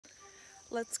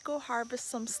Let's go harvest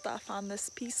some stuff on this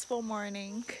peaceful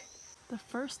morning. The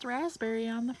first raspberry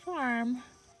on the farm.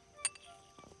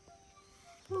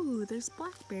 Ooh, there's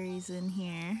blackberries in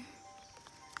here.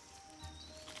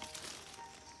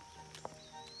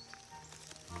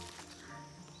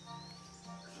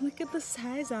 Look at the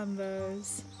size on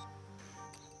those.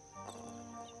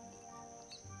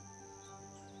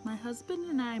 My husband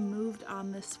and I moved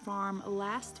on this farm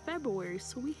last February,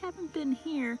 so we haven't been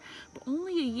here but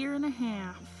only a year and a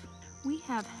half. We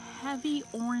have heavy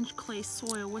orange clay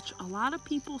soil, which a lot of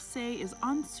people say is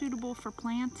unsuitable for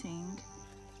planting.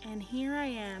 And here I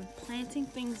am planting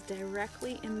things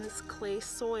directly in this clay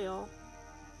soil.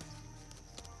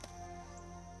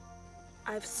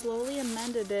 I've slowly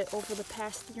amended it over the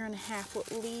past year and a half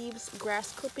with leaves,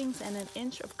 grass clippings, and an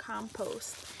inch of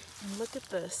compost. And look at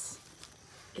this.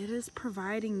 It is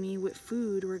providing me with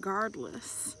food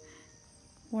regardless.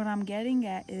 What I'm getting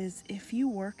at is if you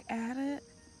work at it,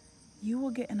 you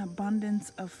will get an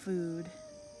abundance of food.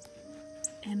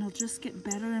 And it'll just get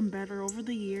better and better over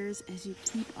the years as you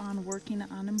keep on working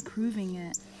on improving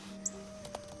it.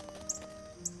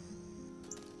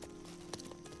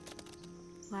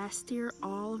 Last year,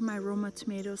 all of my Roma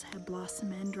tomatoes had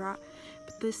blossom end rot,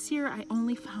 but this year I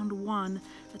only found one,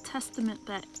 a testament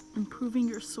that improving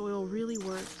your soil really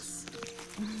works.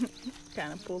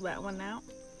 Kind of pull that one out.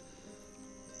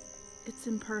 It's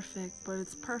imperfect, but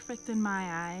it's perfect in my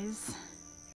eyes.